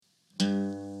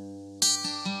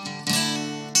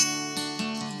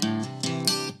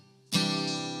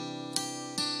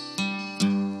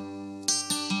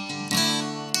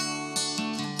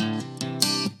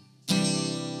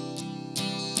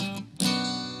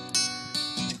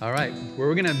All right,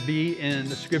 we're going to be in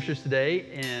the scriptures today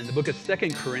in the book of 2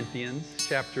 Corinthians,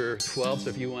 chapter 12. So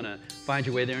if you want to find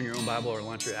your way there in your own Bible or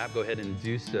launch your app, go ahead and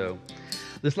do so.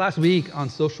 This last week on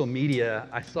social media,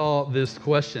 I saw this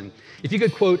question. If you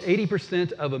could quote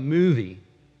 80% of a movie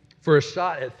for a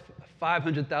shot at a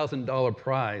 $500,000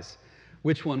 prize,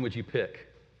 which one would you pick?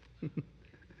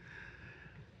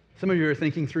 Some of you are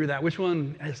thinking through that. Which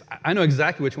one? I know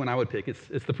exactly which one I would pick.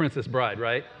 It's The Princess Bride,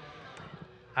 right?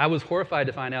 I was horrified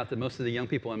to find out that most of the young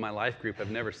people in my life group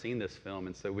have never seen this film,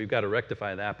 and so we've got to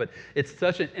rectify that. But it's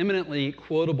such an eminently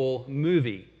quotable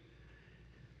movie.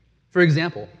 For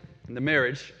example, in the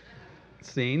marriage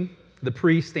scene, the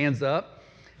priest stands up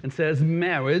and says,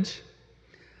 Marriage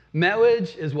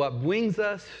is what brings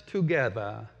us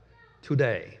together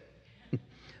today.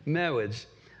 Marriage,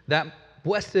 that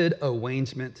blessed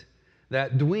arrangement,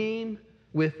 that dream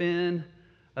within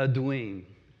a dream.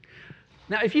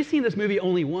 Now, if you've seen this movie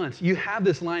only once, you have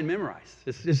this line memorized.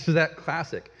 It's just that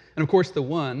classic. And of course, the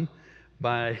one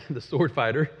by the sword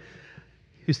fighter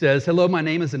who says, Hello, my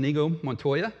name is Inigo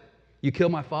Montoya. You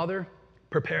killed my father,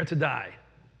 prepare to die.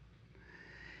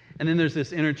 And then there's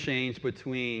this interchange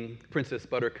between Princess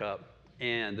Buttercup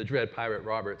and the dread pirate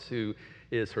Roberts, who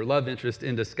is her love interest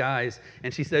in disguise.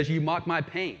 And she says, You mock my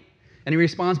pain. And he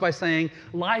responds by saying,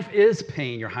 Life is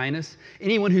pain, Your Highness.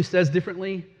 Anyone who says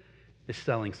differently is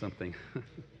selling something.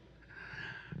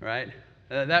 Right?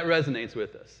 That resonates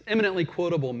with us. Eminently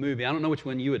quotable movie. I don't know which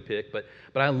one you would pick, but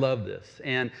I love this.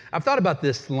 And I've thought about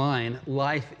this line,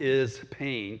 life is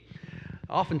pain,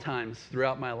 oftentimes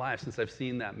throughout my life since I've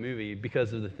seen that movie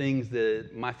because of the things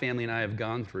that my family and I have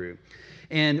gone through.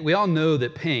 And we all know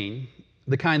that pain,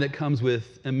 the kind that comes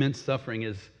with immense suffering,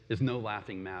 is no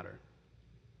laughing matter.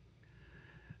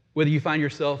 Whether you find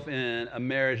yourself in a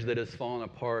marriage that has fallen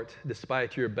apart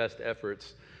despite your best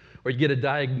efforts, or you get a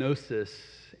diagnosis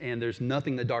and there's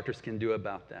nothing the doctors can do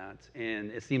about that,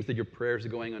 and it seems that your prayers are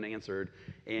going unanswered,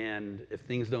 and if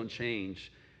things don't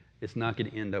change, it's not going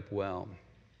to end up well.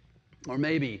 Or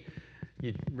maybe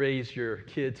you raise your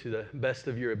kid to the best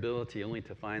of your ability only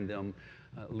to find them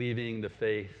leaving the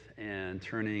faith and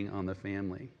turning on the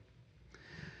family.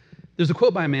 There's a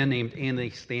quote by a man named Andy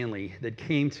Stanley that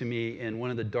came to me in one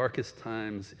of the darkest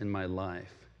times in my life.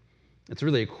 It's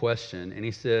really a question, and he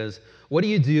says, What do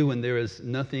you do when there is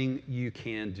nothing you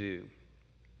can do?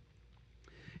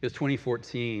 It was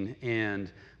 2014,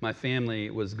 and my family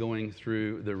was going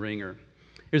through the ringer.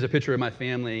 Here's a picture of my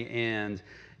family, and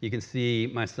you can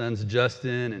see my sons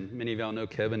Justin, and many of y'all know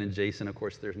Kevin and Jason. Of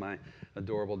course, there's my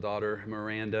adorable daughter,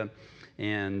 Miranda.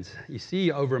 And you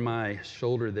see over my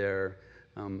shoulder there,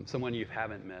 someone you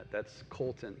haven't met. That's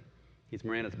Colton. He's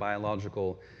Miranda's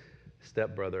biological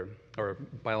stepbrother, or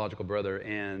biological brother,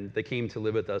 and they came to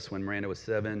live with us when Miranda was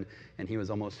 7 and he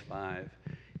was almost 5.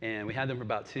 And we had them for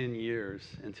about 10 years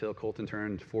until Colton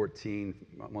turned 14,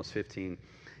 almost 15,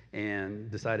 and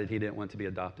decided he didn't want to be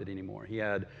adopted anymore. He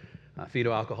had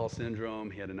fetal alcohol syndrome,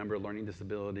 he had a number of learning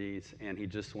disabilities, and he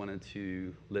just wanted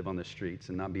to live on the streets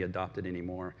and not be adopted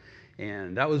anymore.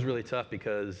 And that was really tough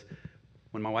because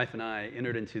when my wife and I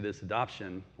entered into this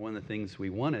adoption, one of the things we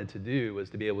wanted to do was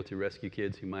to be able to rescue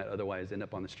kids who might otherwise end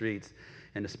up on the streets.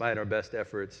 And despite our best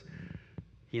efforts,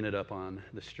 he ended up on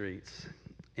the streets.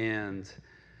 And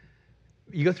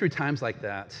you go through times like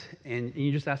that, and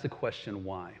you just ask the question,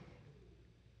 why?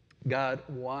 God,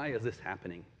 why is this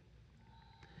happening?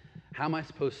 How am I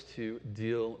supposed to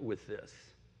deal with this?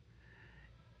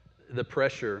 The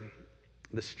pressure,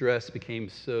 the stress became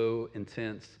so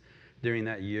intense during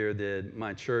that year that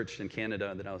my church in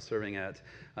Canada that I was serving at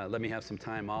let me have some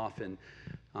time off. And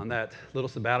on that little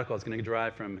sabbatical, I was going to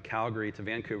drive from Calgary to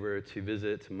Vancouver to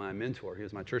visit my mentor. He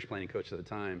was my church planting coach at the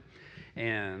time.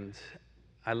 And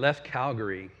I left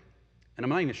Calgary, and I'm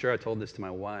not even sure I told this to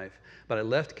my wife, but I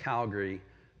left Calgary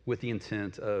with the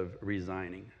intent of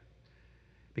resigning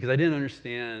because I didn't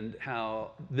understand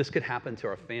how this could happen to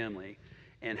our family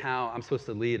and how I'm supposed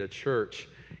to lead a church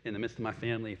in the midst of my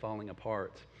family falling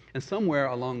apart. And somewhere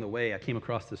along the way, I came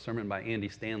across this sermon by Andy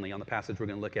Stanley on the passage we're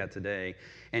going to look at today.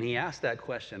 And he asked that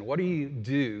question, what do you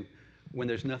do when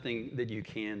there's nothing that you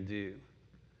can do?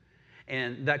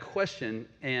 And that question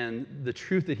and the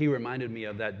truth that he reminded me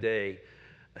of that day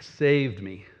saved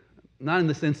me. Not in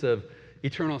the sense of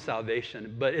eternal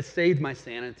salvation, but it saved my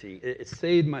sanity. It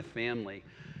saved my family.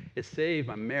 It saved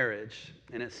my marriage.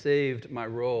 And it saved my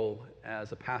role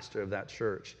as a pastor of that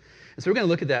church. And so we're going to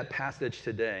look at that passage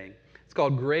today. It's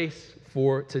called Grace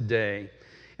for Today. And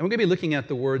we're going to be looking at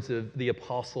the words of the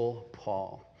Apostle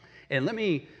Paul. And let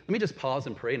me just pause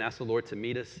and pray and ask the Lord to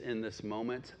meet us in this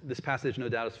moment. This passage, no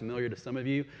doubt, is familiar to some of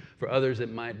you. For others,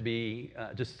 it might be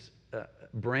just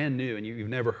brand new and you've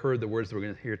never heard the words that we're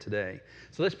going to hear today.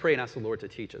 So let's pray and ask the Lord to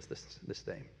teach us this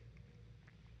day.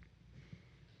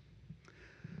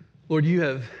 Lord, you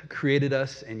have created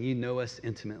us and you know us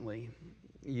intimately.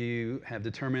 You have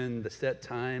determined the set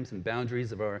times and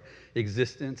boundaries of our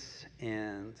existence,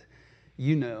 and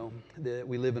you know that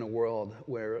we live in a world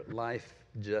where life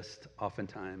just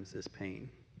oftentimes is pain.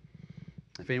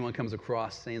 If anyone comes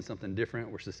across saying something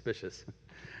different, we're suspicious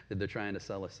that they're trying to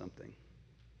sell us something.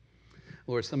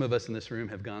 Lord, some of us in this room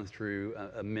have gone through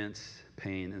immense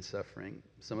pain and suffering.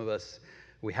 Some of us,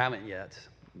 we haven't yet,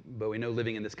 but we know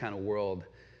living in this kind of world,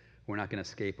 we're not going to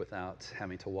escape without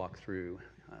having to walk through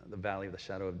the valley of the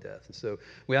shadow of death. And so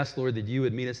we ask, Lord, that you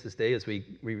would meet us this day as we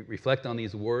reflect on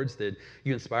these words that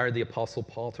you inspired the Apostle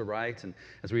Paul to write, and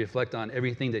as we reflect on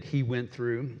everything that he went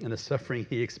through and the suffering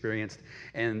he experienced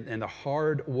and the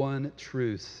hard-won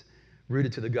truths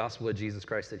rooted to the gospel of Jesus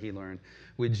Christ that he learned.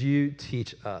 Would you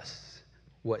teach us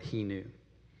what he knew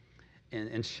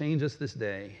and change us this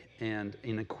day and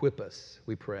equip us,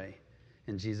 we pray.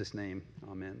 In Jesus' name,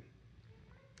 amen.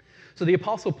 So the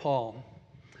Apostle Paul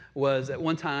was at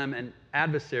one time an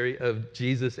adversary of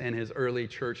Jesus and his early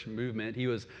church movement. He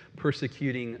was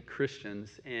persecuting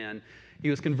Christians, and he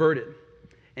was converted.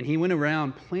 And he went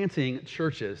around planting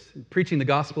churches, preaching the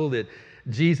gospel that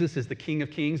Jesus is the King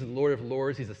of Kings and Lord of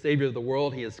Lords. He's the Savior of the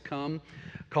world. He has come,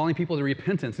 calling people to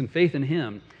repentance and faith in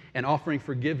him, and offering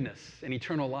forgiveness and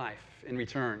eternal life in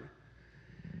return.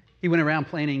 He went around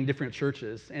planting different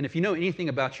churches. And if you know anything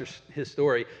about his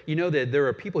story, you know that there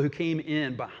are people who came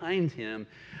in behind him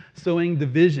sowing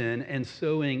division and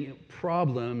sowing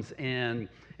problems and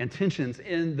tensions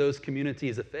in those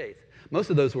communities of faith.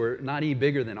 Most of those were not any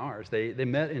bigger than ours. They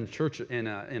met in church,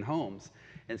 in homes.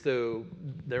 And so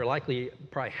they're likely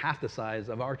probably half the size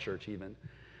of our church even.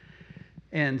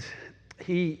 And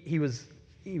he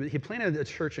planted a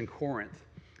church in Corinth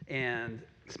and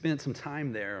spent some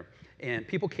time there. And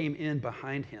people came in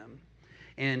behind him.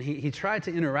 And he tried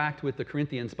to interact with the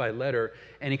Corinthians by letter,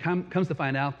 and he comes to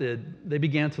find out that they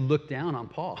began to look down on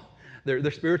Paul, their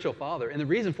spiritual father. And the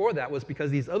reason for that was because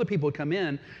these other people had come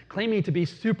in claiming to be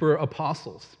super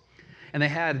apostles. And they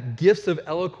had gifts of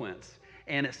eloquence,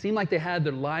 and it seemed like they had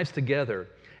their lives together.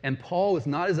 And Paul was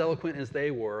not as eloquent as they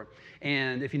were.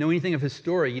 And if you know anything of his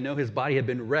story, you know his body had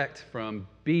been wrecked from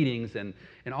beatings and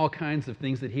all kinds of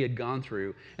things that he had gone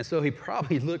through. And so he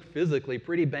probably looked physically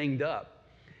pretty banged up.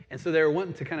 And so they were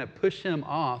wanting to kind of push him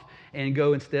off and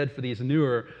go instead for these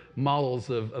newer models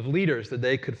of leaders that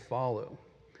they could follow.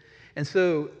 And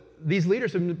so these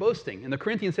leaders have been boasting, and the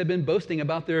Corinthians had been boasting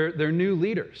about their new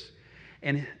leaders.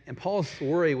 And Paul's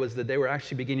worry was that they were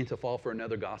actually beginning to fall for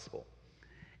another gospel.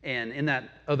 And in that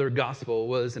other gospel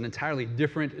was an entirely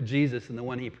different Jesus than the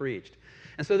one he preached.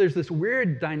 And so there's this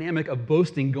weird dynamic of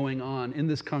boasting going on in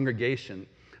this congregation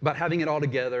about having it all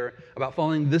together, about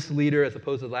following this leader as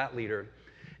opposed to that leader.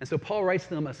 And so Paul writes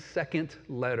them a second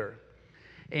letter.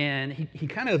 And he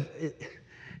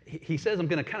says, I'm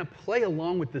going to kind of play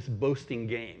along with this boasting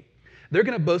game. They're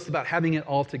going to boast about having it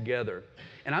all together,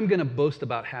 and I'm going to boast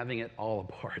about having it all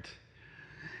apart.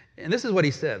 And this is what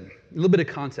he said, a little bit of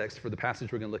context for the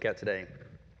passage we're going to look at today.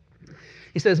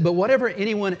 He says, but whatever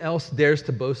anyone else dares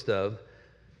to boast of,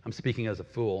 I'm speaking as a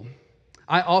fool,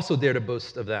 I also dare to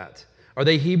boast of that. Are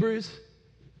they Hebrews?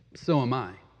 So am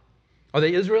I. Are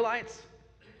they Israelites?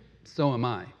 So am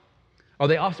I. Are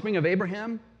they offspring of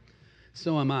Abraham?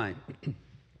 So am I.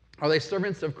 Are they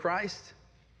servants of Christ?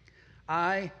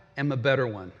 I am a better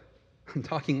one. I'm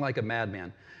talking like a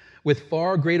madman. With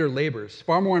far greater labors,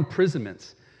 far more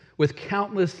imprisonments, with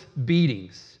countless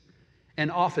beatings,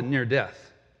 and often near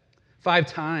death. 5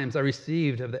 times I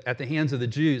received at the hands of the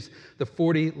Jews the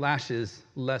 40 lashes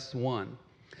less one.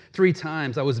 3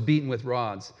 times I was beaten with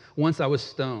rods. Once I was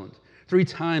stoned. 3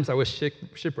 times I was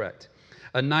shipwrecked.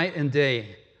 A night and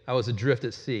day I was adrift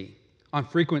at sea, on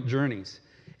frequent journeys,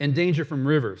 in danger from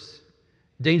rivers,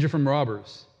 danger from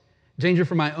robbers, danger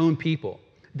from my own people,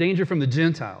 danger from the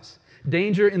Gentiles,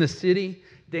 danger in the city,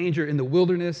 danger in the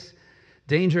wilderness,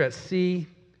 danger at sea,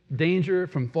 danger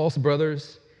from false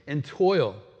brothers, in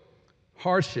toil,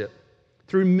 hardship,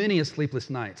 through many a sleepless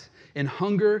night, in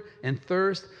hunger and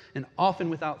thirst, and often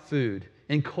without food,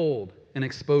 in cold and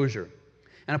exposure.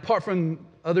 And apart from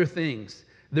other things,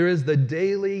 there is the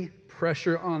daily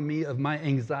pressure on me of my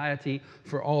anxiety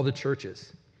for all the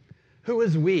churches. Who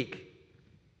is weak?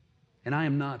 And I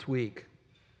am not weak.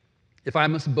 If I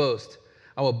must boast,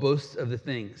 I will boast of the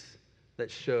things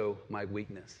that show my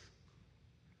weakness.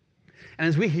 And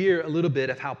as we hear a little bit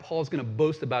of how Paul's going to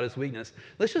boast about his weakness,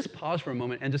 let's just pause for a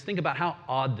moment and just think about how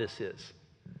odd this is.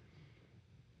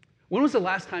 When was the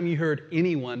last time you heard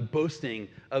anyone boasting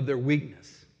of their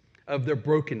weakness, of their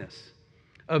brokenness,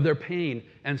 of their pain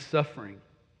and suffering?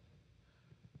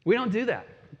 We don't do that.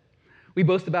 We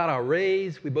boast about our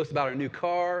raise. We boast about our new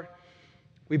car.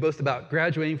 We boast about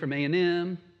graduating from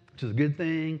A&M, which is a good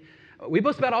thing. We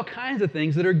boast about all kinds of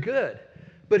things that are good.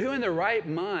 But who in their right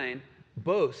mind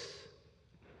boasts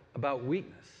about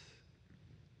weakness?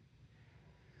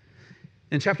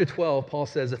 In chapter 12, Paul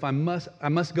says, if I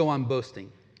must go on boasting,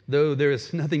 though there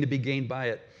is nothing to be gained by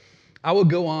it, I will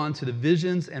go on to the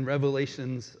visions and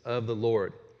revelations of the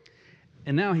Lord.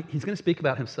 And now he's going to speak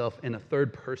about himself in a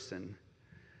third person.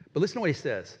 But listen to what he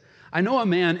says. I know a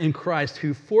man in Christ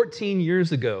who 14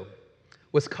 years ago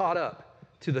was caught up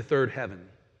to the third heaven.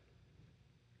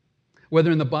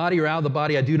 Whether in the body or out of the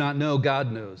body, I do not know.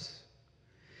 God knows.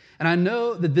 And I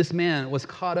know that this man was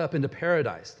caught up into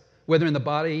paradise. Whether in the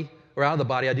body or out of the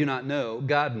body, I do not know.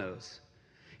 God knows.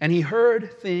 And he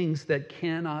heard things that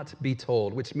cannot be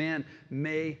told, which man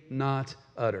may not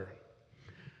utter.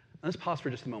 Let's pause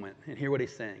for just a moment and hear what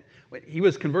he's saying. He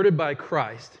was converted by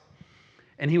Christ,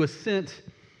 and he was sent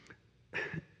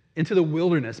into the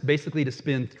wilderness basically to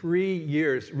spend 3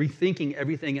 years rethinking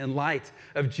everything in light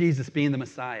of Jesus being the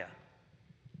Messiah,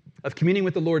 of communing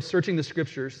with the Lord, searching the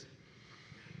scriptures.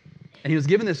 And he was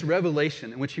given this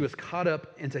revelation in which he was caught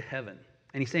up into heaven.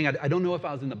 And he's saying, I don't know if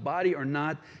I was in the body or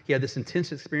not. He had this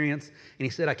intense experience. And he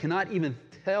said, I cannot even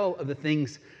tell of the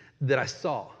things that I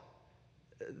saw.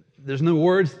 There's no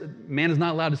words. Man is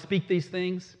not allowed to speak these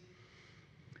things.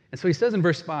 And so he says in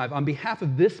verse 5, on behalf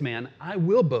of this man, I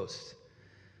will boast.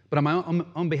 But on my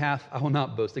own behalf, I will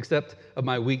not boast, except of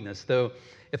my weakness. Though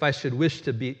if I should wish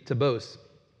to boast,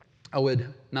 I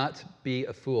would not be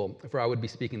a fool, for I would be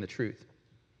speaking the truth.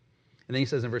 And then he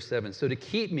says in verse 7, so to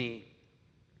keep me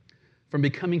from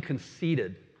becoming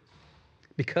conceited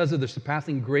because of the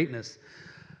surpassing greatness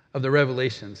of the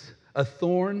revelations, a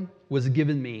thorn was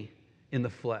given me in the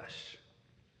flesh.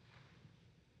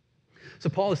 So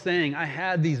Paul is saying, I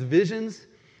had these visions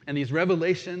and these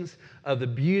revelations of the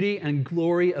beauty and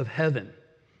glory of heaven.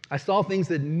 I saw things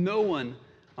that no one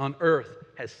on earth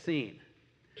has seen.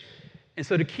 And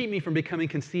so to keep me from becoming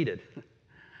conceited,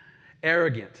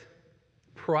 arrogant,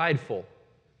 prideful,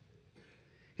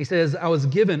 he says, I was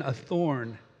given a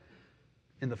thorn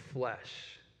in the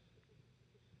flesh.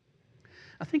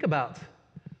 Now think about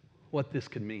what this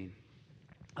could mean.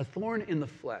 A thorn in the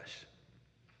flesh.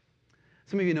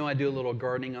 Some of you know I do a little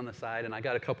gardening on the side, and I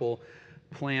got a couple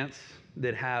plants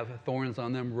that have thorns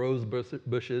on them, rose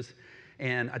bushes.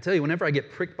 And I tell you, whenever I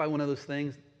get pricked by one of those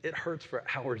things, it hurts for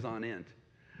hours on end.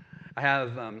 I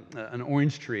have an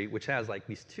orange tree, which has like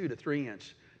these 2 to 3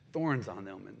 inch thorns on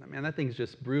them. And man, that thing's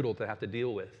just brutal to have to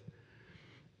deal with.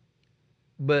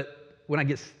 But when I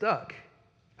get stuck,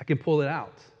 I can pull it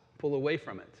out, pull away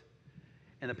from it.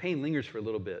 And the pain lingers for a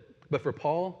little bit. But for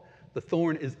Paul, the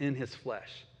thorn is in his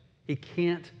flesh. He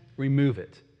can't remove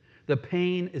it. The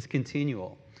pain is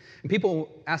continual. And people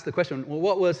ask the question, well,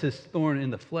 what was his thorn in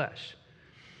the flesh?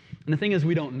 And the thing is,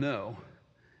 we don't know.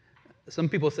 Some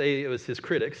people say it was his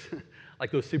critics, like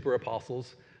those super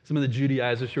apostles. Some of the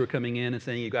Judaizers who are coming in and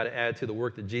saying you've got to add to the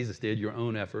work that Jesus did, your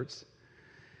own efforts.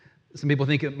 Some people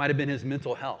think it might have been his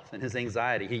mental health and his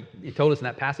anxiety. He told us in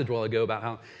that passage a while ago about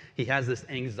how he has this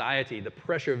anxiety, the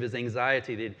pressure of his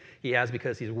anxiety that he has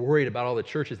because he's worried about all the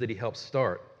churches that he helped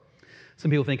start.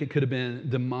 Some people think it could have been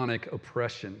demonic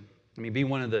oppression. I mean, being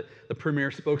one of the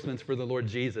premier spokesmen for the Lord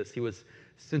Jesus, he was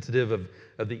sensitive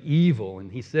of the evil,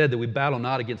 and he said that we battle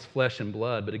not against flesh and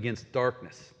blood, but against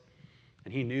darkness.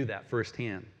 And he knew that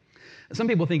firsthand. And some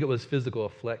people think it was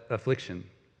physical affliction.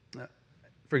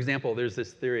 For example, there's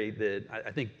this theory that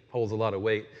I think holds a lot of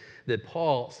weight, that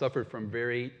Paul suffered from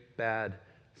very bad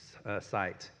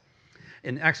sight.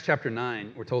 In Acts chapter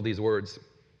 9, we're told these words.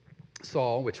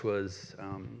 Saul, which was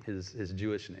his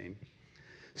Jewish name,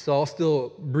 Saul,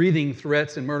 still breathing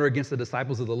threats and murder against the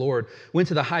disciples of the Lord, went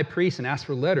to the high priest and asked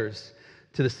for letters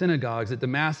to the synagogues at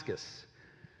Damascus,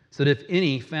 so that if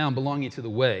any found belonging to the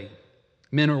way,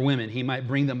 men or women, he might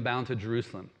bring them bound to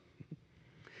Jerusalem.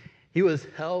 He was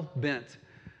hell-bent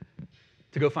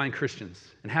to go find Christians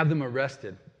and have them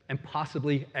arrested and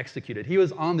possibly executed. He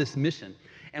was on this mission.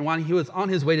 And while he was on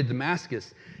his way to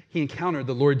Damascus, he encountered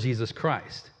the Lord Jesus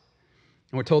Christ.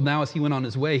 And we're told now as he went on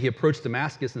his way, he approached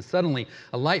Damascus, and suddenly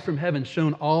a light from heaven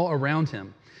shone all around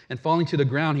him. And falling to the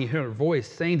ground, he heard a voice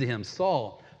saying to him,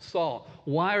 Saul, Saul,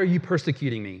 why are you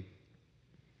persecuting me?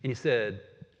 And he said,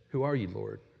 who are you,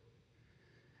 Lord?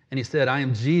 And he said, I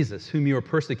am Jesus, whom you are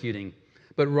persecuting.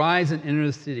 But rise and enter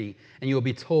the city, and you will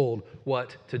be told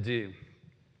what to do.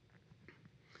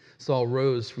 Saul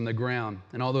rose from the ground,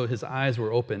 and although his eyes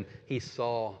were open, he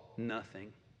saw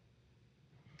nothing.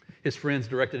 His friends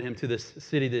directed him to this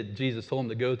city that Jesus told him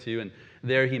to go to, and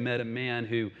there he met a man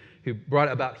who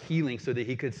brought about healing so that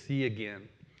he could see again.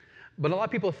 But a lot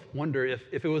of people wonder if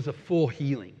it was a full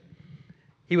healing.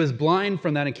 He was blind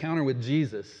from that encounter with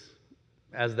Jesus,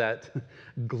 as that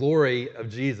glory of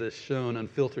Jesus shone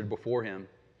unfiltered before him.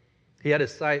 He had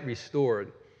his sight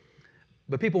restored.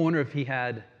 But people wonder if he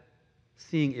had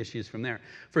seeing issues from there.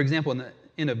 For example, in the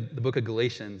end of the book of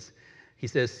Galatians, he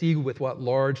says, "See with what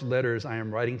large letters I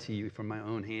am writing to you from my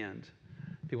own hand."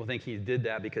 People think he did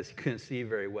that because he couldn't see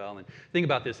very well. And think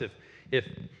about this, if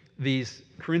these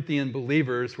Corinthian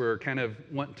believers were kind of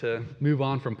wanting to move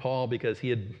on from Paul because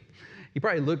he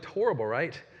probably looked horrible,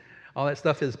 right? All that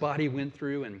stuff his body went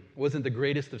through and wasn't the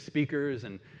greatest of speakers,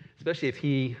 and especially if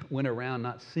he went around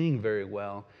not seeing very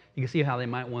well, you can see how they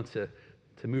might want to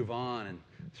move on and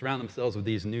surround themselves with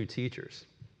these new teachers.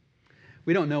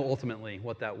 We don't know ultimately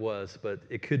what that was, but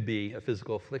it could be a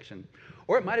physical affliction.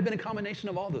 Or it might have been a combination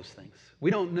of all those things.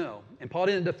 We don't know. And Paul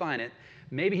didn't define it.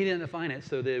 Maybe he didn't define it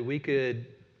so that we could,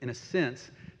 in a sense,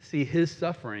 see his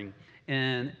suffering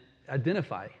and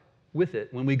identify with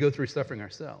it when we go through suffering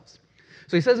ourselves.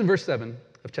 So he says in verse 7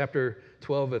 of chapter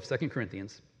 12 of 2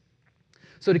 Corinthians,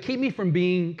 "So to keep me from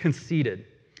being conceited,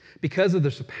 because of the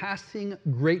surpassing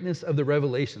greatness of the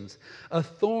revelations, a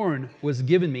thorn was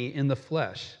given me in the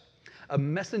flesh, a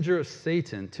messenger of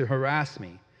Satan to harass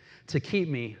me, to keep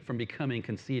me from becoming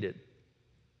conceited."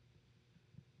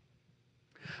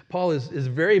 Paul is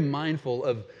very mindful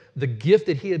of the gift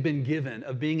that he had been given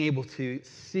of being able to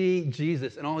see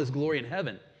Jesus in all his glory in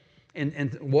heaven.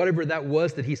 And whatever that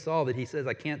was that he saw, that he says,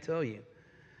 "I can't tell you."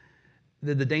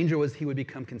 The danger was he would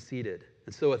become conceited.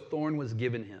 And so a thorn was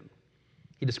given him.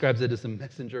 He describes it as a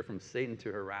messenger from Satan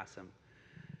to harass him.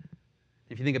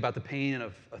 If you think about the pain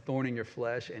of a thorn in your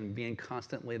flesh and being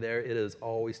constantly there, it is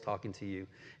always talking to you.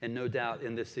 And no doubt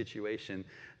in this situation,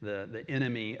 the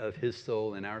enemy of his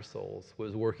soul and our souls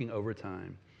was working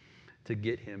overtime to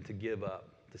get him to give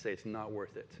up, to say it's not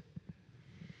worth it.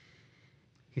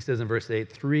 He says in verse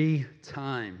 8, 3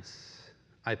 times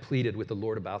I pleaded with the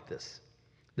Lord about this,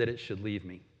 that it should leave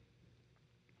me.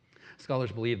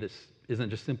 Scholars believe this isn't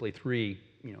just simply 3,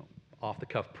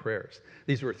 off-the-cuff prayers.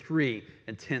 These were 3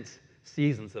 intense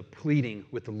seasons of pleading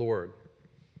with the Lord.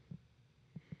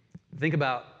 Think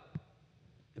about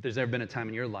if there's ever been a time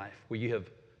in your life where you have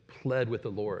pled with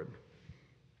the Lord.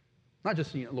 Not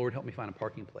just, Lord, help me find a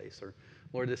parking place, or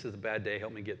Lord, this is a bad day,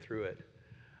 help me get through it.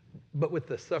 But with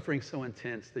the suffering so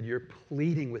intense that you're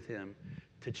pleading with him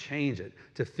to change it,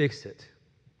 to fix it.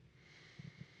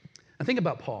 And think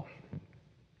about Paul.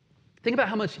 Think about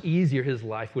how much easier his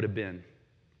life would have been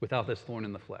without this thorn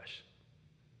in the flesh.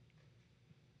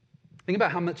 Think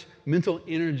about how much mental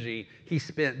energy he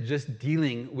spent just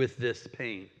dealing with this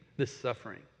pain, this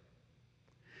suffering.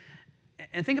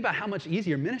 And think about how much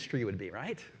easier ministry would be,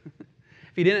 right?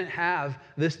 If he didn't have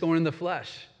this thorn in the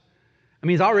flesh. I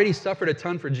mean, he's already suffered a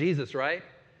ton for Jesus, right?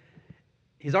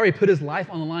 He's already put his life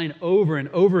on the line over and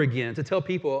over again to tell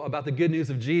people about the good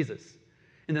news of Jesus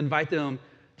and to invite them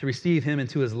to receive him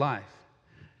into his life.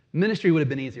 Ministry would have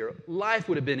been easier. Life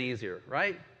would have been easier,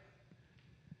 right?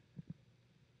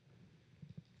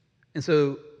 And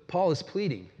so Paul is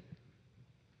pleading.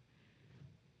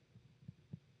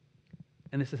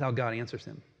 And this is how God answers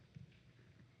him.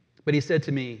 But he said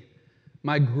to me,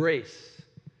 "My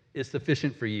grace is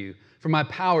sufficient for you, for my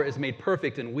power is made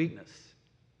perfect in weakness."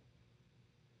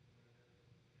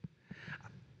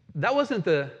 That wasn't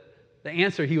the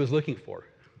answer he was looking for.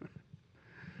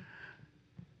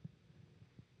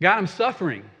 God, I'm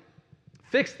suffering.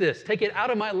 Fix this. Take it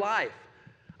out of my life.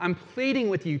 I'm pleading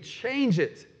with you. Change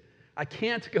it. I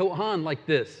can't go on like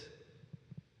this.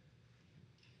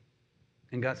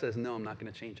 And God says, no, I'm not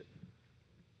going to change it.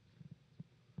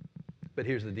 But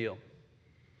here's the deal.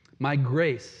 My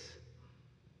grace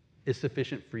is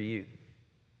sufficient for you.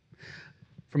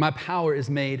 For my power is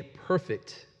made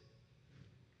perfect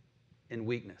in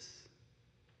weakness.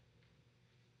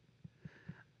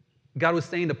 God was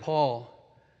saying to Paul,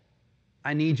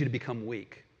 I need you to become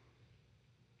weak.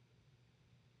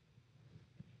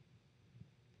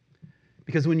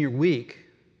 Because when you're weak,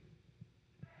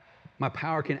 my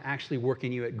power can actually work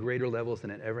in you at greater levels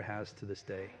than it ever has to this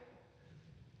day.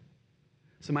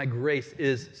 So my grace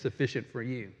is sufficient for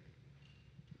you.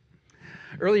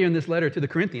 Earlier in this letter to the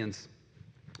Corinthians,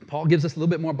 Paul gives us a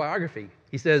little bit more biography.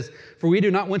 He says, "For we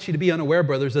do not want you to be unaware,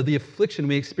 brothers, of the affliction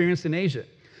we experienced in Asia.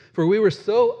 For we were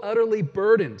so utterly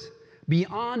burdened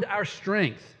beyond our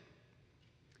strength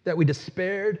that we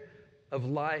despaired of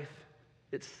life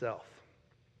itself."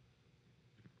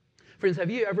 Friends,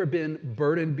 have you ever been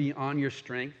burdened beyond your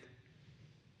strength?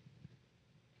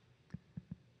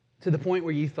 To the point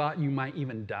where you thought you might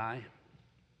even die?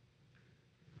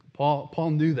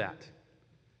 Paul knew that.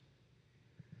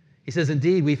 He says,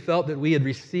 indeed, we felt that we had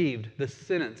received the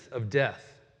sentence of death.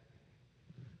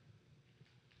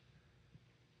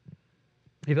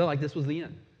 He felt like this was the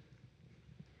end.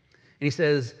 And he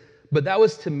says, but that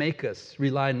was to make us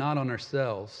rely not on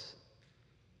ourselves,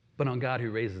 but on God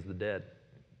who raises the dead.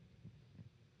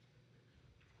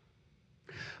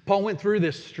 Paul went through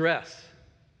this stress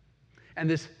and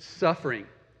this suffering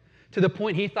to the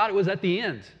point he thought it was at the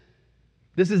end.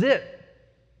 This is it.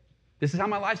 This is how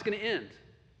my life's going to end.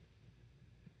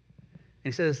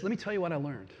 And he says, let me tell you what I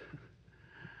learned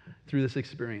through this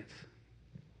experience.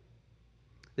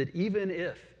 That even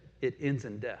if it ends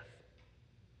in death,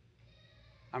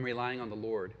 I'm relying on the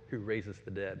Lord who raises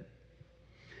the dead.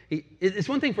 It's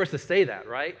one thing for us to say that,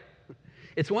 right?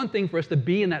 It's one thing for us to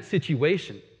be in that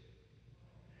situation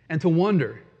and to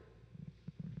wonder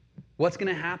what's going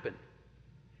to happen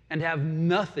and have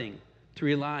nothing to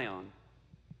rely on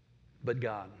but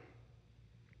God.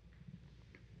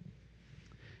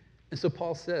 And so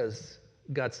Paul says,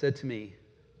 God said to me,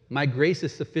 my grace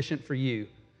is sufficient for you,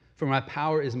 for my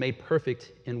power is made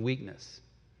perfect in weakness.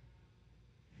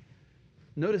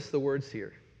 Notice the words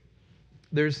here.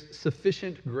 There's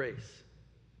sufficient grace.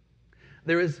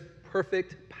 There is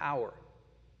perfect power.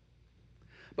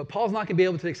 But Paul's not going to be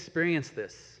able to experience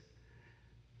this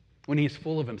when he's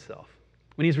full of himself,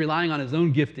 when he's relying on his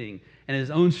own gifting and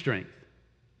his own strength.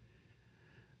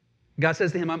 God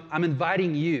says to him, I'm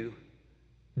inviting you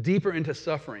deeper into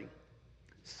suffering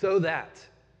so that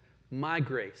my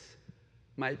grace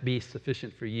might be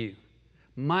sufficient for you.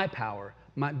 My power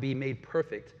might be made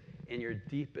perfect in your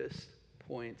deepest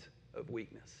point of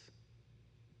weakness.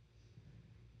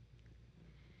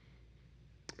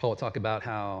 Paul will talk about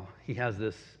how he has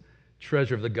this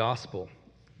treasure of the gospel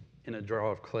in a jar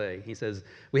of clay. He says,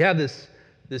 we have this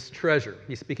treasure.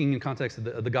 He's speaking in context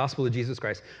of the gospel of Jesus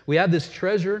Christ. We have this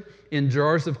treasure in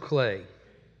jars of clay,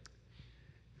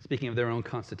 speaking of their own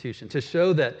constitution, to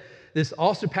show that this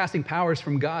all-surpassing power is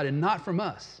from God and not from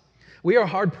us. We are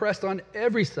hard-pressed on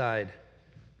every side,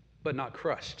 but not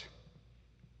crushed.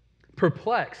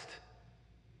 Perplexed,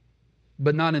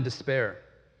 but not in despair.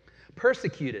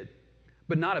 Persecuted,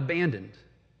 but not abandoned.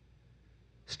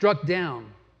 Struck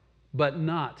down, but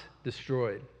not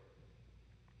destroyed.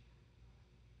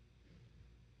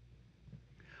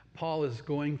 Paul is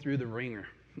going through the ringer.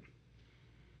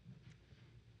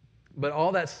 But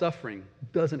all that suffering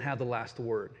doesn't have the last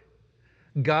word.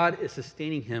 God is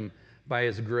sustaining him by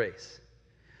his grace.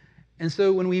 And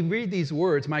so when we read these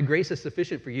words, my grace is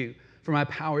sufficient for you, for my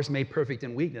power is made perfect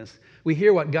in weakness, we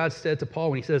hear what God said to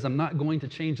Paul when he says, I'm not going to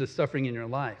change the suffering in your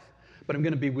life, but I'm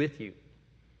going to be with you.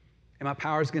 And my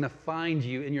power is going to find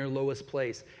you in your lowest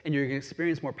place, and you're going to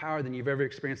experience more power than you've ever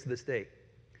experienced to this day.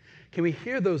 Can we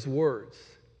hear those words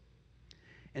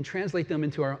and translate them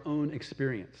into our own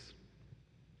experience?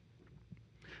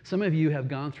 Some of you have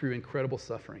gone through incredible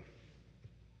suffering.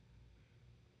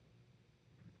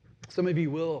 Some of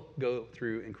you will go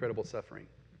through incredible suffering.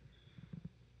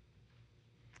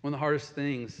 One of the hardest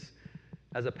things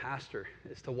as a pastor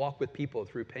is to walk with people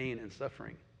through pain and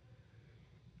suffering.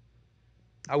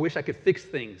 I wish I could fix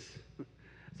things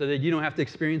so that you don't have to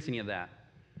experience any of that.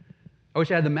 I wish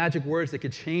I had the magic words that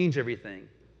could change everything,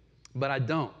 but I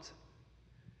don't.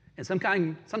 And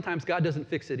sometimes God doesn't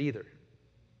fix it either.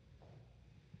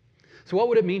 So what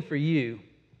would it mean for you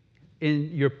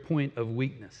in your point of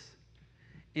weakness,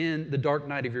 in the dark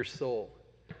night of your soul,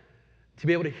 to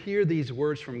be able to hear these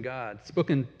words from God,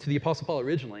 spoken to the Apostle Paul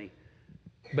originally,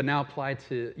 but now applied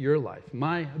to your life?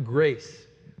 My grace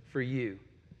for you,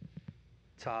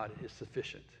 Todd, is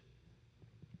sufficient.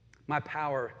 My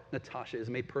power, Natasha,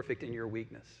 is made perfect in your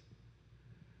weakness.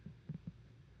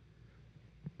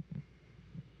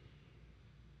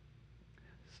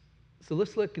 So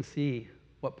let's look and see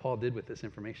what Paul did with this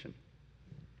information.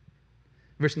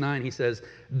 Verse 9, he says,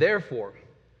 therefore,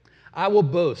 I will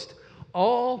boast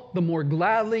all the more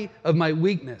gladly of my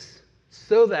weakness,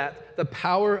 so that the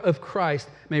power of Christ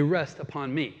may rest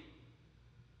upon me.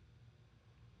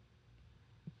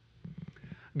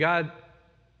 God,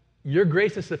 your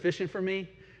grace is sufficient for me.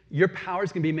 Your power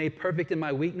is going to be made perfect in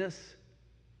my weakness.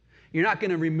 You're not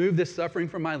going to remove this suffering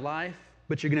from my life,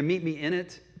 but you're going to meet me in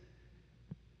it.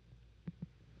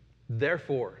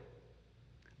 Therefore,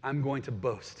 I'm going to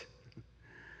boast.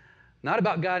 Not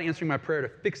about God answering my prayer to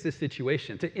fix this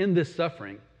situation, to end this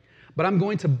suffering, but I'm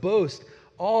going to boast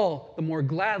all the more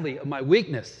gladly of my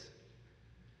weakness,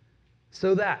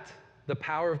 so that the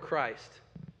power of Christ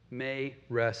may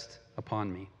rest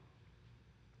upon me.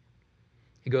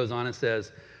 He goes on and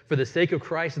says, for the sake of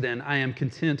Christ, then, I am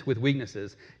content with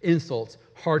weaknesses, insults,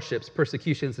 hardships,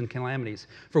 persecutions, and calamities.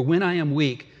 For when I am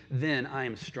weak, then I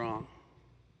am strong.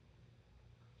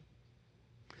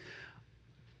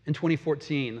 In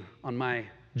 2014, on my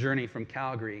journey from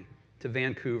Calgary to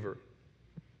Vancouver,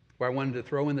 where I wanted to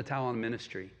throw in the towel on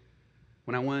ministry,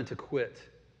 when I wanted to quit,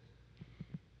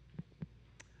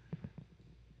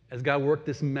 as God worked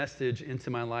this message into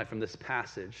my life from this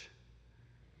passage,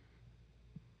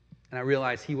 and I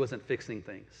realized He wasn't fixing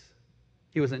things.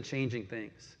 He wasn't changing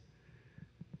things.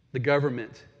 The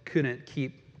government couldn't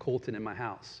keep Colton in my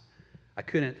house. I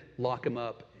couldn't lock him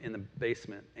up in the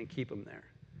basement and keep him there.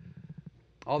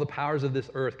 All the powers of this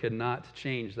earth could not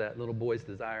change that little boy's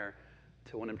desire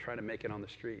to want him to try to make it on the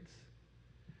streets.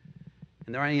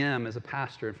 And there I am as a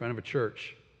pastor in front of a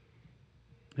church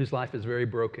whose life is very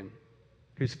broken,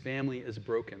 whose family is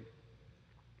broken.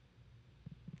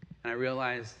 And I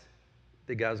realized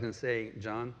that God was going to say,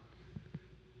 John,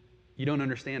 you don't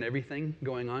understand everything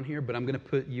going on here, but I'm going to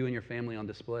put you and your family on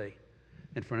display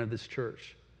in front of this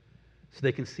church so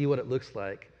they can see what it looks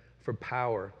like for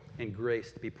power and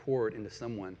grace to be poured into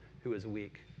someone who is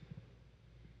weak.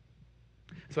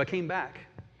 So I came back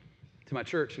to my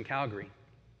church in Calgary,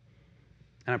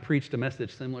 and I preached a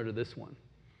message similar to this one.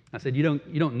 I said, you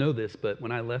don't know this, but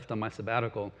when I left on my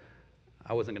sabbatical,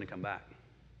 I wasn't going to come back.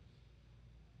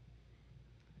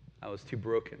 I was too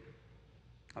broken.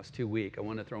 I was too weak. I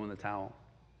wanted to throw in the towel.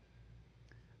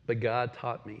 But God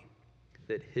taught me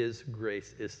that His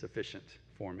grace is sufficient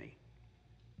for me.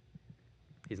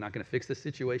 He's not going to fix this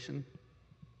situation.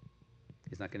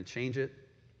 He's not going to change it.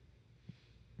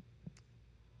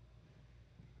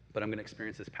 But I'm going to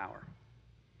experience His power.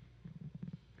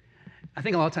 I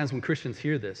think a lot of times when Christians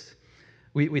hear this,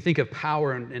 we think of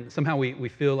power and somehow we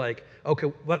feel like, okay,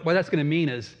 what that's going to mean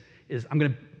is I'm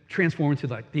going to transform into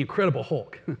like the Incredible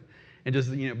Hulk and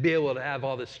just be able to have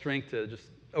all this strength to just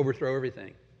overthrow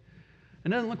everything. It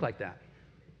doesn't look like that.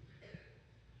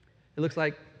 It looks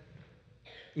like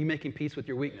you making peace with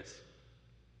your weakness.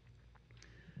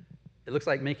 It looks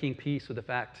like making peace with the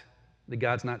fact that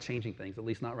God's not changing things, at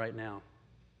least not right now.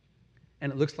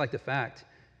 And it looks like the fact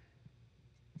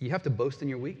you have to boast in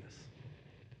your weakness.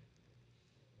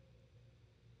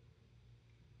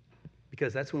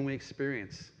 Because that's when we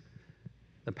experience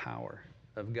the power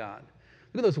of God.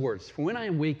 Look at those words. For when I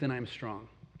am weak, then I am strong.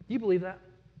 Do you believe that?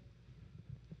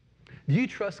 Do you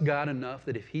trust God enough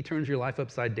that if He turns your life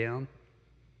upside down,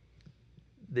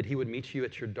 that He would meet you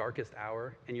at your darkest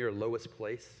hour and your lowest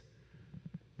place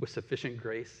with sufficient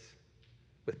grace,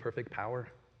 with perfect power?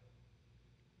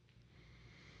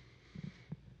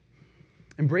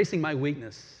 Embracing my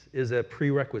weakness is a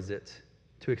prerequisite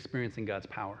to experiencing God's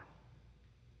power.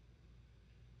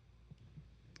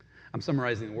 I'm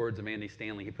summarizing the words of Andy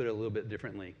Stanley. He put it a little bit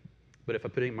differently. But if I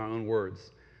put it in my own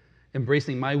words,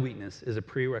 embracing my weakness is a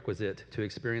prerequisite to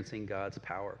experiencing God's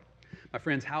power. My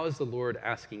friends, how is the Lord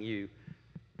asking you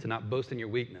to not boast in your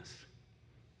weakness?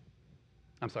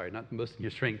 I'm sorry, not to boast in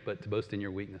your strength, but to boast in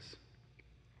your weakness.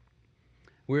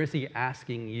 Where is He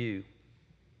asking you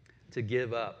to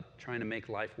give up trying to make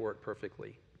life work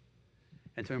perfectly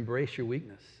and to embrace your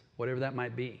weakness, whatever that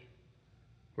might be,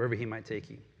 wherever He might take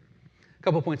you? A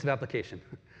couple points of application.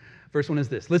 First one is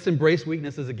this. Let's embrace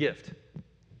weakness as a gift.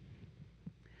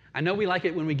 I know we like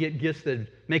it when we get gifts that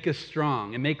make us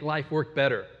strong and make life work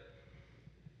better.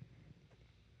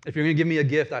 If you're going to give me a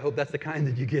gift, I hope that's the kind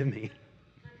that you give me.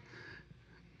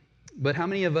 But how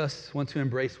many of us want to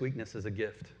embrace weakness as a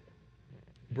gift?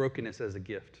 Brokenness as a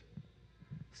gift?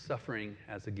 Suffering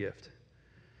as a gift?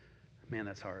 Man,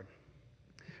 that's hard.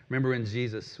 Remember when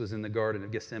Jesus was in the Garden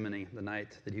of Gethsemane the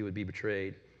night that He would be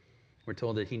betrayed? We're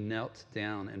told that He knelt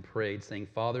down and prayed, saying,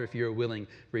 Father, if you're willing,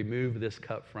 remove this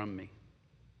cup from me.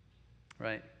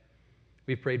 Right?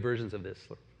 We've prayed versions of this.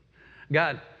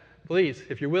 God, please,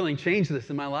 if you're willing, change this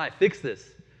in my life. Fix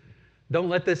this. Don't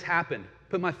let this happen.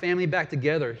 Put my family back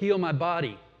together. Heal my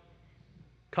body.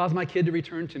 Cause my kid to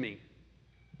return to me.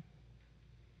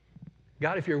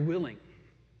 God, if you're willing,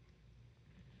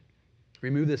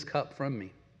 remove this cup from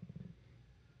me.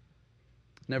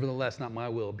 Nevertheless, not my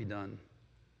will be done,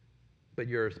 but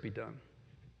yours be done.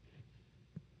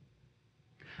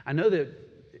 I know that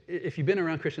if you've been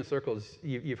around Christian circles,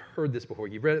 you've heard this before.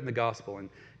 You've read it in the gospel, and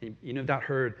you no doubt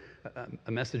heard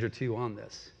a message or two on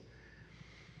this.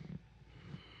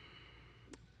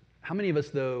 How many of us,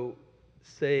 though,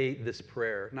 say this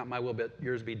prayer, not my will, but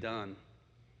yours be done?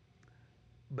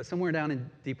 But somewhere down in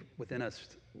deep within us,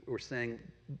 we're saying,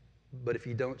 but if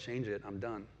you don't change it, I'm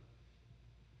done.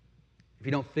 If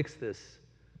you don't fix this,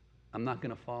 I'm not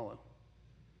going to follow.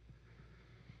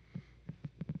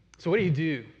 So what do you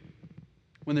do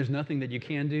when there's nothing that you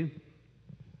can do?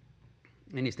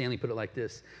 Andy Stanley put it like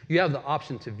this: you have the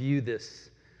option to view this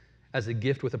as a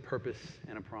gift with a purpose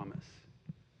and a promise.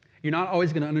 You're not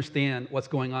always going to understand what's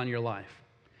going on in your life.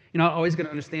 You're not always going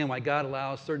to understand why God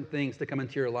allows certain things to come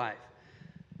into your life,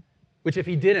 which if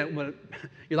he didn't,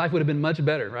 your life would have been much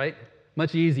better, right?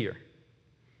 Much easier.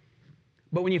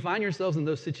 But when you find yourselves in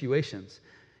those situations,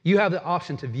 you have the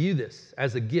option to view this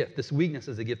as a gift, this weakness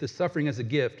as a gift, this suffering as a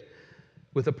gift,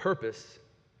 with a purpose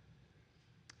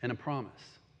and a promise.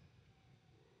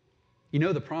 You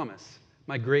know the promise: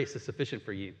 my grace is sufficient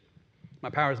for you. My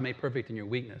power is made perfect in your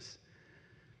weakness.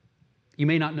 You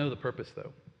may not know the purpose,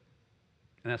 though,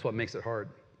 and that's what makes it hard.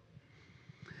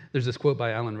 There's this quote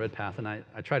by Alan Redpath, and I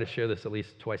try to share this at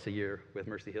least twice a year with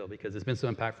Mercy Hill because it's been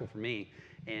so impactful for me.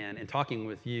 And in talking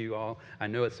with you all, I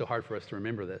know it's so hard for us to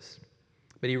remember this.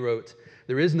 But he wrote,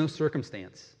 "There is no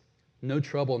circumstance, no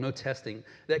trouble, no testing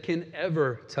that can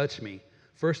ever touch me,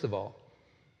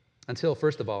 until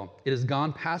first of all, it has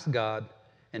gone past God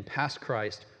and past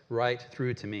Christ right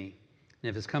through to me. And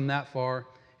if it's come that far,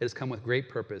 it has come with great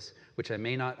purpose, which I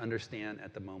may not understand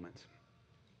at the moment."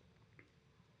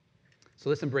 So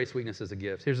let's embrace weakness as a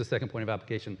gift. Here's the second point of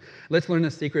application. Let's learn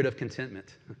the secret of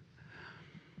contentment.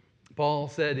 Paul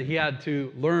said he had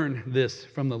to learn this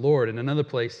from the Lord. In another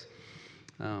place,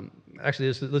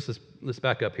 let's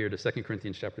back up here to 2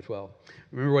 Corinthians chapter 12.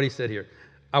 Remember what he said here.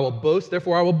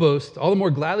 Therefore I will boast all the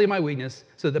more gladly of my weakness,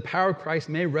 so that the power of Christ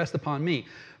may rest upon me.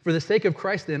 For the sake of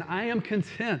Christ, then, I am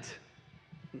content.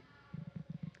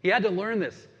 He had to learn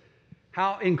this,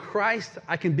 how in Christ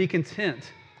I can be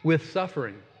content with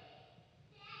suffering.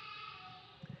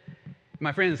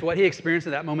 My friends, what he experienced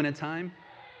at that moment in time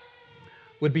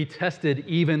would be tested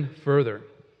even further.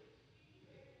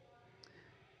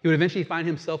 He would eventually find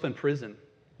himself in prison,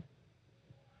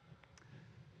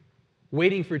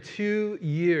 waiting for 2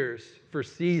 years for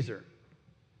Caesar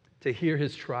to hear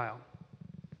his trial.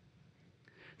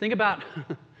 Think about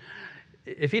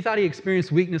if he thought he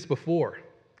experienced weakness before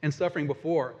and suffering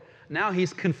before, now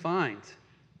he's confined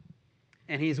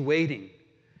and he's waiting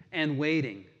and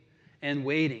waiting and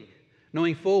waiting,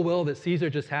 knowing full well that Caesar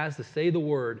just has to say the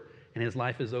word and his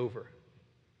life is over.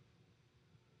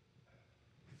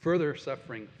 Further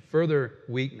suffering, further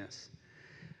weakness.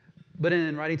 But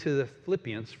in writing to the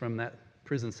Philippians from that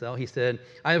prison cell, he said,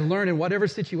 "I have learned in whatever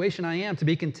situation I am to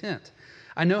be content.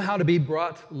 I know how to be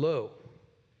brought low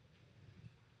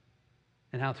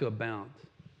and how to abound."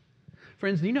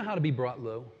 Friends, do you know how to be brought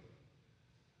low?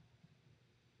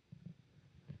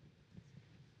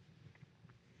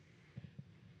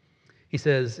 He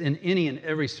says, "In any and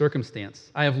every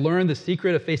circumstance, I have learned the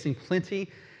secret of facing plenty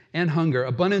and hunger,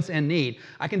 abundance and need.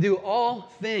 I can do all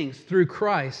things through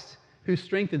Christ who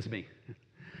strengthens me."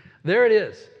 There it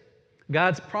is.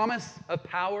 God's promise of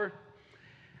power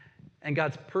and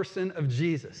God's person of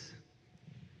Jesus.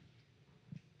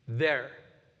 There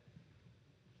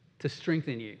to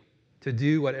strengthen you, to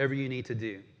do whatever you need to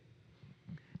do.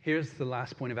 Here's the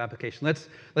last point of application.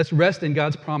 Let's rest in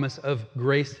God's promise of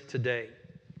grace today.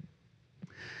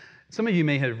 Some of you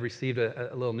may have received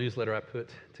a little newsletter I put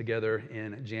together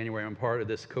in January. I'm part of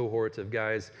this cohort of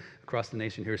guys across the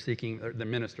nation who are seeking, the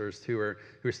ministers who are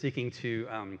seeking to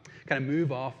kind of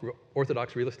move off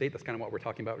Orthodox real estate. That's kind of what we're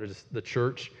talking about, just the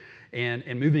church, and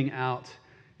moving out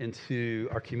into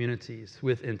our communities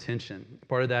with intention.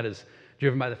 Part of that is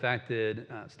driven by the fact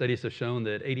that studies have shown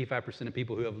that 85% of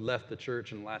people who have left the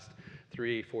church in the last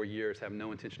 3-4 years have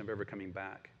no intention of ever coming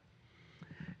back.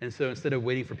 And so instead of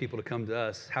waiting for people to come to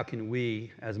us, how can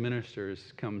we as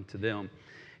ministers come to them?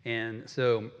 And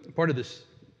so part of this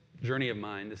journey of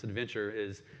mine, this adventure,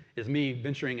 is me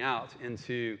venturing out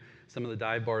into some of the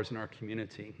dive bars in our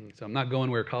community. And so I'm not going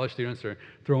where college students are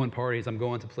throwing parties. I'm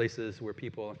going to places where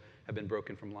people have been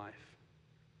broken from life,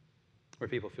 where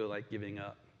people feel like giving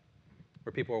up,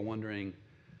 where people are wondering,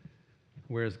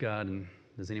 where's God and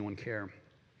does anyone care?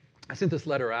 I sent this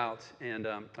letter out, and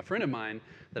a friend of mine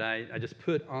that I just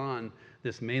put on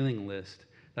this mailing list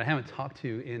that I haven't talked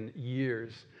to in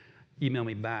years emailed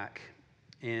me back,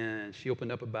 and she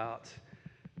opened up about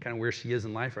kind of where she is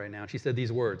in life right now. She said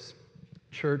these words: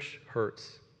 "Church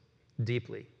hurts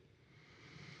deeply.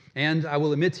 And I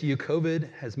will admit to you,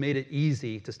 COVID has made it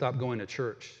easy to stop going to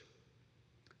church.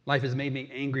 Life has made me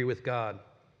angry with God,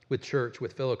 with church,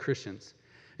 with fellow Christians.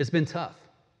 It's been tough,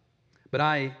 but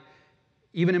I,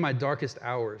 even in my darkest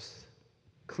hours,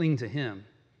 cling to Him,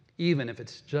 even if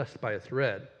it's just by a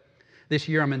thread. This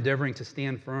year I'm endeavoring to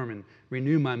stand firm and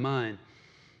renew my mind.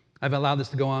 I've allowed this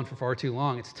to go on for far too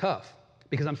long. It's tough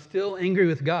because I'm still angry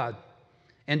with God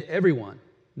and everyone,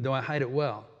 though I hide it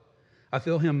well. I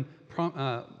feel him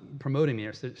promoting me,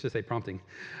 or should say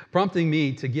prompting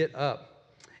me to get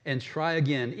up and try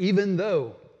again, even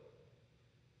though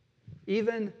he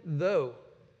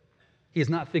is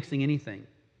not fixing anything.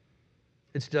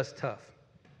 It's just tough.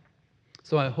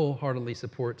 So I wholeheartedly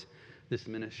support this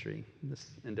ministry, this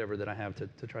endeavor that I have to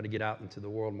try to get out into the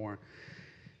world more.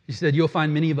 He said, you'll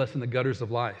find many of us in the gutters of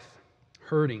life,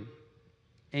 hurting,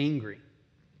 angry,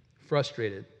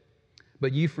 frustrated.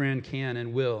 But you, friend, can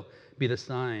and will be the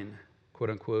sign, quote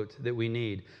unquote, that we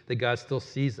need, that God still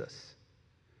sees us,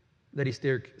 that he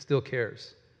still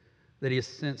cares, that he has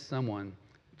sent someone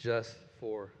just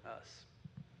for us.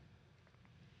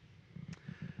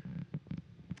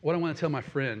 What I want to tell my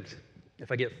friend,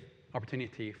 if I get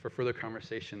opportunity for further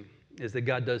conversation, is that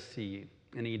God does see you,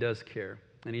 and he does care,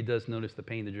 and he does notice the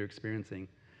pain that you're experiencing.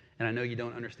 And I know you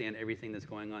don't understand everything that's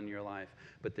going on in your life,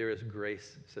 but there is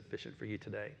grace sufficient for you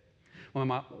today. When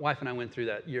my wife and I went through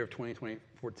that year of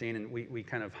 2014, and we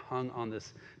kind of hung on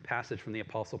this passage from the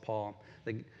Apostle Paul,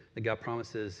 that God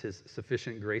promises his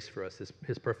sufficient grace for us,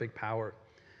 his perfect power.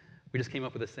 We just came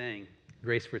up with a saying,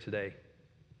 grace for today.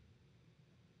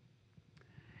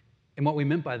 And what we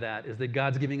meant by that is that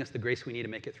God's giving us the grace we need to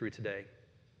make it through today.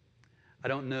 I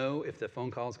don't know if the phone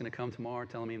call is going to come tomorrow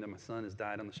telling me that my son has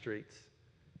died on the streets.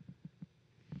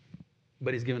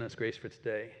 But he's given us grace for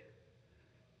today.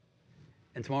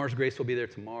 And tomorrow's grace will be there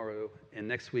tomorrow, and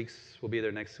next week's will be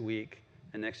there next week,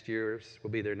 and next year's will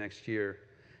be there next year.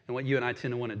 And what you and I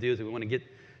tend to want to do is we want to get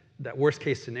that worst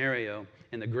case scenario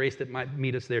and the grace that might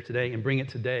meet us there today and bring it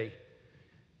today.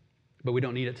 But we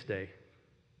don't need it today.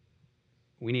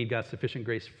 We need God's sufficient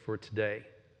grace for today.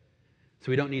 So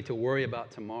we don't need to worry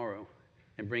about tomorrow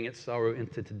and bring its sorrow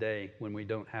into today when we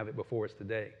don't have it before it's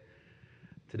today.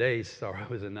 Today's sorrow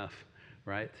is enough,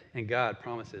 right? And God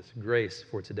promises grace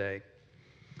for today.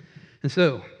 And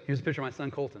so, here's a picture of my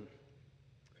son, Colton.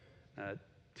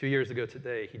 2 years ago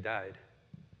today, he died.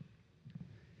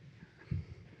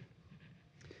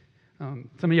 Some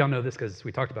of y'all know this because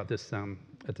we talked about this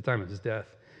at the time of his death.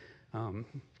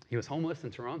 He was homeless in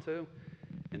Toronto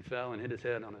and fell and hit his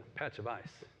head on a patch of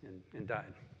ice and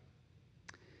died.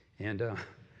 And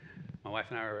my wife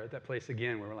and I were at that place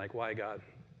again where we're like, why, God?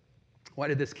 Why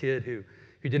did this kid who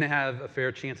didn't have a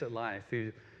fair chance at life,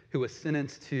 who was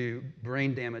sentenced to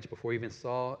brain damage before he even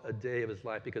saw a day of his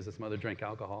life because his mother drank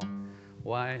alcohol,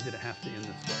 why did it have to end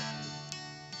this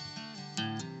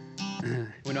way?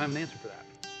 We don't have an answer for that.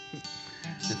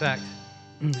 In fact,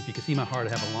 if you can see my heart, I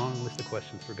have a long list of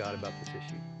questions for God about this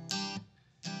issue.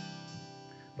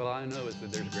 But all I know is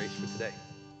that there's grace for today.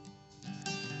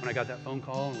 When I got that phone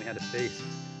call and we had to face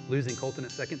losing Colton a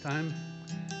second time,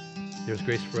 there's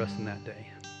grace for us in that day.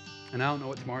 And I don't know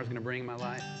what tomorrow's going to bring in my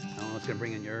life. I don't know what's going to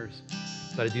bring in yours.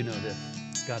 But I do know this.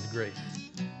 God's grace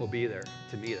will be there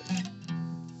to meet us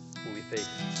when we face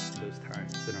those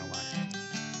times in our life.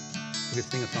 We're going to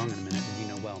sing a song in a minute that you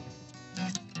know well.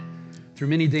 Through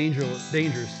many dangers,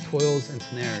 toils, and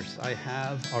snares, I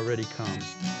have already come.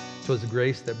 'Twas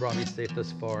grace that brought me safe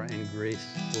thus far, and grace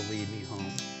will lead me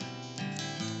home.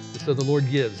 And so the Lord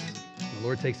gives, the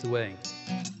Lord takes away.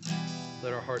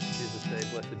 Let our hearts choose to say,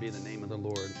 blessed be the name of the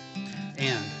Lord.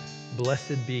 And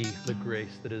blessed be the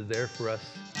grace that is there for us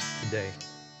today,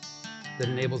 that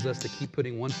enables us to keep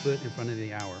putting one foot in front of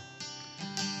the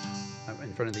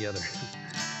other.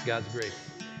 God's grace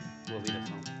will lead us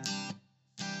home.